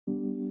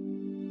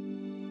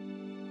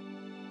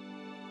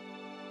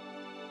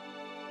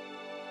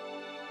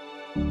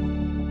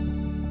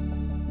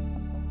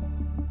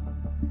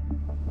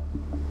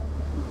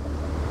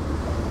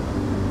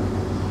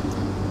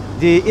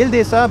The Ile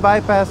des Sœurs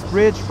Bypass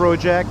Bridge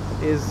project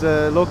is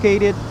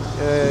located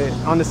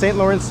on the St.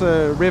 Lawrence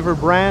River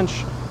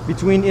branch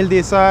between Ile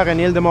des Sœurs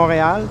and Ile de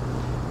Montréal.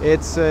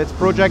 It's a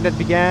project that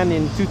began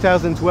in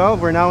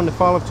 2012. We're now in the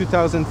fall of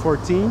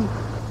 2014.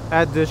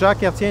 At the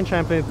Jacques Cartier and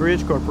Champlain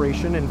Bridge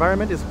Corporation,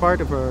 environment is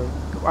part of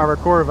our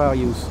core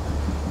values.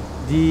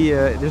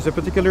 There's a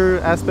particular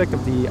aspect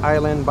of the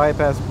Island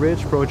Bypass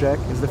Bridge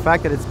project is the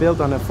fact that it's built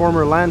on a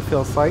former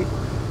landfill site,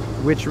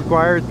 which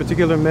required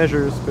particular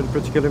measures,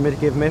 particular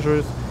mitigative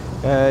measures,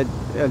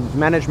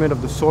 management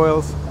of the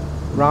soils,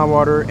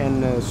 groundwater,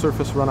 and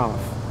surface runoff.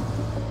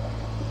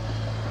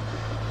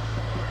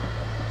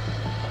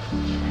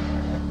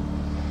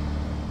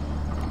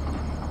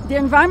 The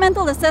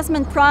environmental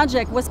assessment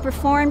project was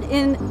performed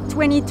in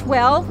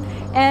 2012,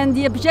 and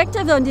the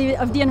objective of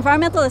the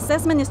environmental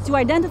assessment is to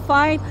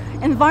identify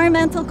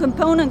environmental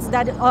components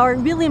that are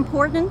really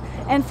important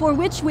and for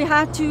which we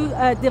have to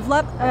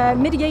develop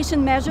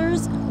mitigation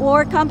measures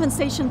or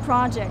compensation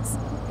projects.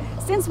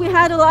 Since we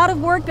had a lot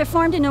of work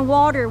performed in the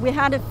water, we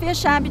had a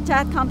fish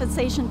habitat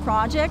compensation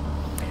project.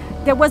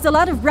 There was a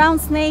lot of brown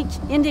snake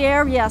in the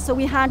area, so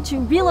we had to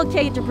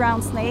relocate the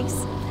brown snakes.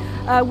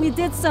 We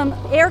did some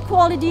air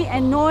quality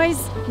and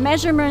noise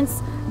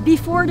measurements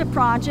before the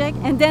project,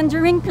 and then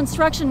during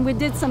construction we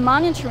did some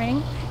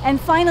monitoring, and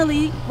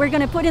finally we're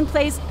going to put in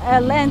place a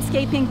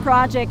landscaping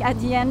project at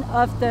the end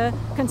of the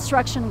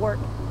construction work.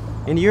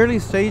 In the early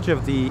stage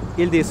of the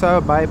Ile des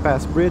Sœurs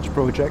Bypass Bridge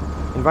project,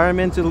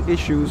 environmental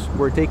issues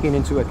were taken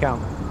into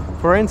account.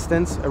 For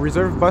instance, a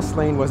reserve bus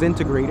lane was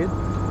integrated,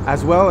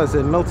 as well as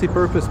a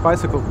multi-purpose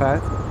bicycle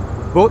path,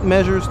 both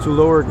measures to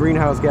lower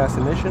greenhouse gas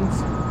emissions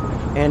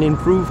and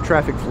improve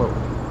traffic flow.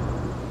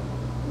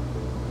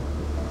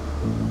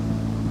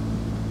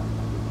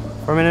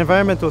 From an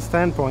environmental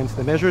standpoint,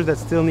 the measures that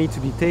still need to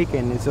be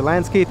taken is the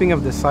landscaping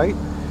of the site,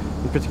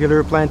 in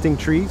particular planting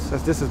trees,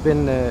 as this has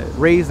been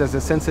raised as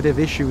a sensitive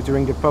issue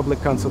during the public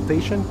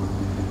consultation,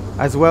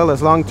 as well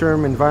as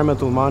long-term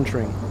environmental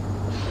monitoring.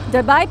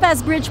 The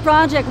Bypass Bridge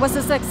project was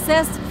a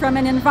success from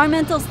an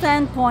environmental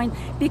standpoint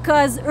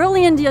because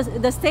early in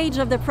the stage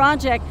of the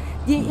project,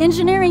 the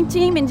engineering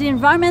team and the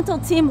environmental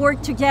team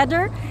worked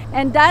together,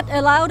 and that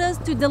allowed us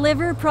to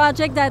deliver a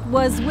project that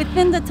was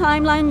within the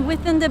timeline,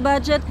 within the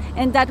budget,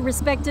 and that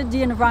respected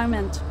the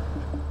environment.